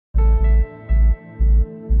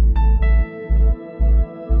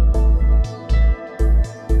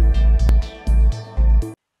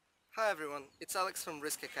it's Alex from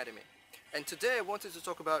Risk Academy, and today I wanted to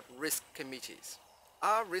talk about risk committees.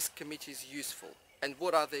 Are risk committees useful, and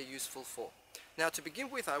what are they useful for? Now, to begin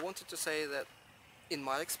with, I wanted to say that in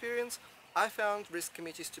my experience, I found risk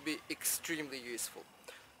committees to be extremely useful.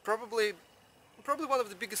 Probably one of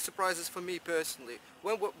the biggest surprises for me personally,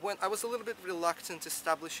 when I was a little bit reluctant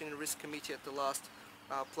establishing a risk committee at the last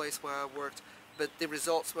place where I worked, but the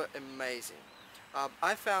results were amazing.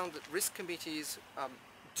 I found that risk committees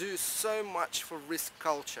do so much for risk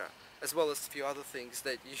culture, as well as a few other things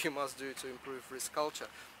that you must do to improve risk culture,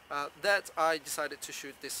 that I decided to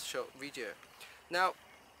shoot this short video. Now,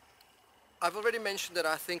 I've already mentioned that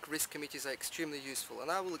I think risk committees are extremely useful, and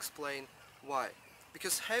I will explain why.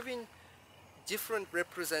 Because having different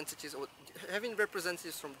representatives, or having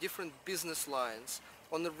representatives from different business lines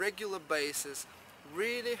on a regular basis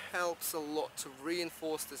really helps a lot to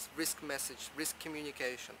reinforce this risk message, risk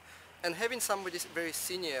communication. And having somebody very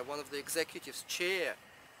senior, one of the executives, chair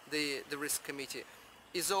the risk committee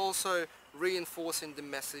is also reinforcing the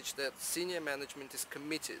message that senior management is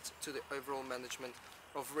committed to the overall management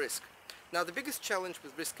of risk. Now, the biggest challenge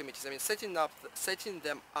with risk committees, setting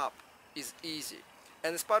them up is easy.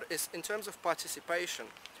 And in terms of participation,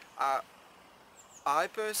 I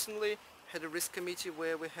personally had a risk committee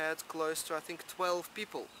where we had close to, I think, 12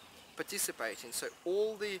 people participating. So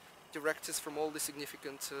all the directors from all the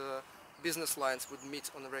significant business lines would meet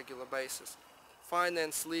on a regular basis.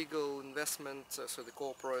 Finance, legal, investment, so the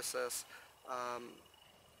core process,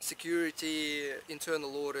 security,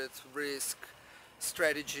 internal audit, risk,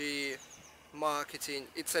 strategy, marketing,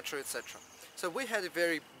 etc., etc. So we had a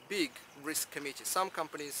very big risk committee. Some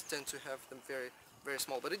companies tend to have them very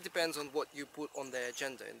small, but it depends on what you put on their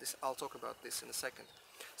agenda. And I'll talk about this in a second.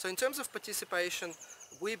 So in terms of participation,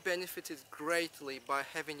 we benefited greatly by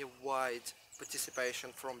having a wide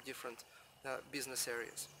participation from different business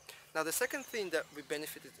areas. Now, the second thing that we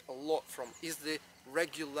benefited a lot from is the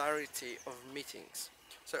regularity of meetings.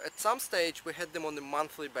 So at some stage we had them on a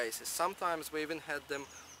monthly basis. Sometimes we even had them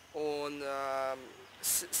on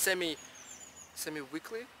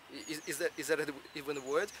semi-weekly. Is that even a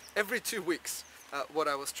word? Every 2 weeks, what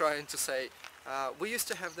I was trying to say. We used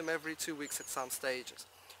to have them every 2 weeks at some stages.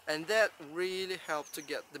 And that really helped to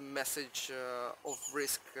get the message of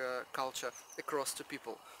risk culture across to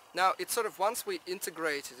people. Now, it's sort of once we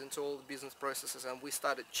integrated into all the business processes and we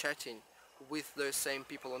started chatting with those same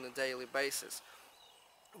people on a daily basis,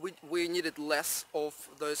 we needed less of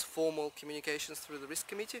those formal communications through the risk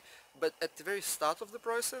committee, but at the very start of the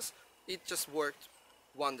process, it just worked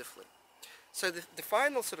wonderfully. So the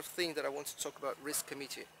final sort of thing that I want to talk about risk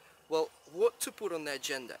committee, well, what to put on the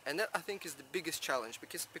agenda, and that I think is the biggest challenge,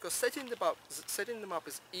 because setting them up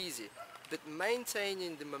is easy, but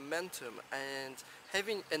maintaining the momentum and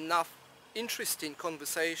having enough interesting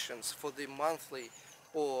conversations for the monthly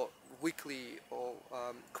or weekly or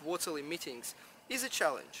quarterly meetings is a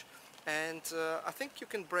challenge. And I think you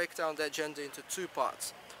can break down the agenda into two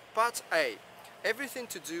parts. Part A, everything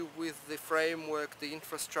to do with the framework, the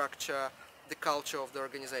infrastructure, the culture of the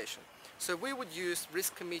organization. So we would use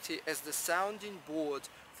risk committee as the sounding board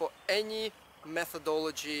for any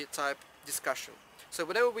methodology type discussion. So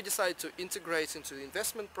whenever we decide to integrate into the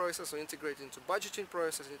investment process, or integrate into budgeting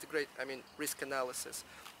process, risk analysis,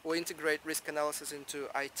 or integrate risk analysis into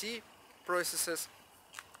IT processes,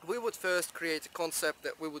 we would first create a concept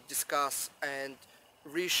that we would discuss and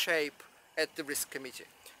reshape at the risk committee.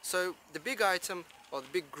 So the big item, or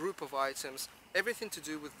the big group of items, everything to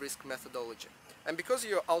do with risk methodology. And because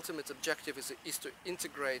your ultimate objective is to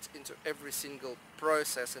integrate into every single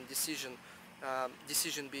process and decision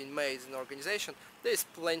being made in an organization, there is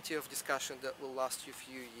plenty of discussion that will last you a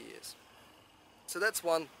few years. So that's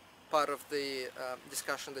one part of the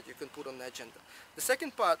discussion that you can put on the agenda. The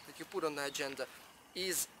second part that you put on the agenda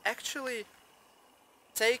is actually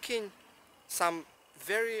taking some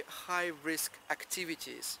very high risk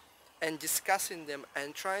activities and discussing them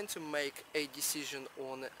and trying to make a decision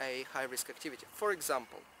on a high risk activity. For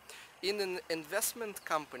example, in an investment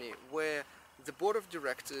company where the board of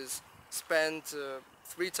directors spend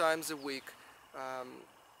 3 times a week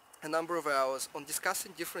a number of hours on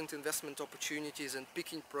discussing different investment opportunities and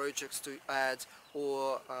picking projects to add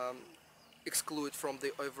or exclude from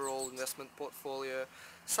the overall investment portfolio,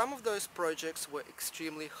 some of those projects were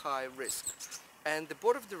extremely high risk. And the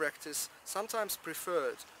board of directors sometimes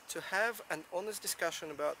preferred to have an honest discussion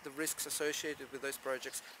about the risks associated with those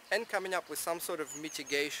projects and coming up with some sort of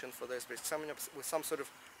mitigation for those risks, coming up with some sort of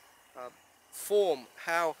form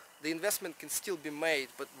how the investment can still be made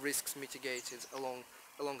but risks mitigated along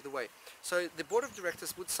the way. So the board of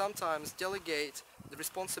directors would sometimes delegate the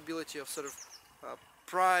responsibility of sort of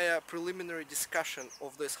prior preliminary discussion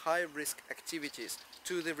of those high risk activities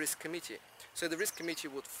to the risk committee. So the risk committee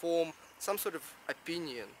would form some sort of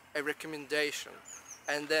opinion, a recommendation,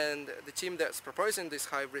 and then the team that's proposing this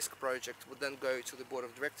high risk project would then go to the board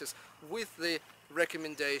of directors with the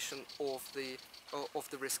recommendation of the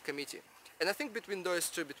risk committee. And I think between those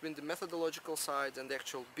two, between the methodological side and the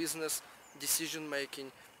actual business decision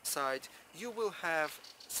making side, you will have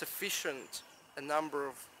sufficient a number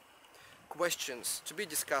of questions to be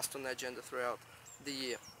discussed on the agenda throughout the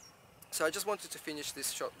year. So I just wanted to finish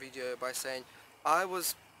this short video by saying I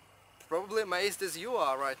was probably amazed as you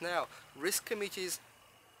are right now. Risk committees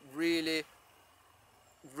really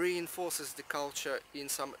reinforces the culture in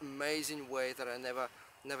some amazing way that I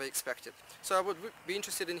never expected. So I would be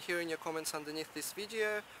interested in hearing your comments underneath this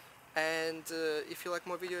video, and if you like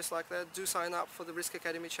more videos like that, do sign up for the Risk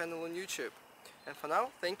Academy channel on YouTube. And for now,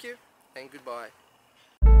 thank you and goodbye.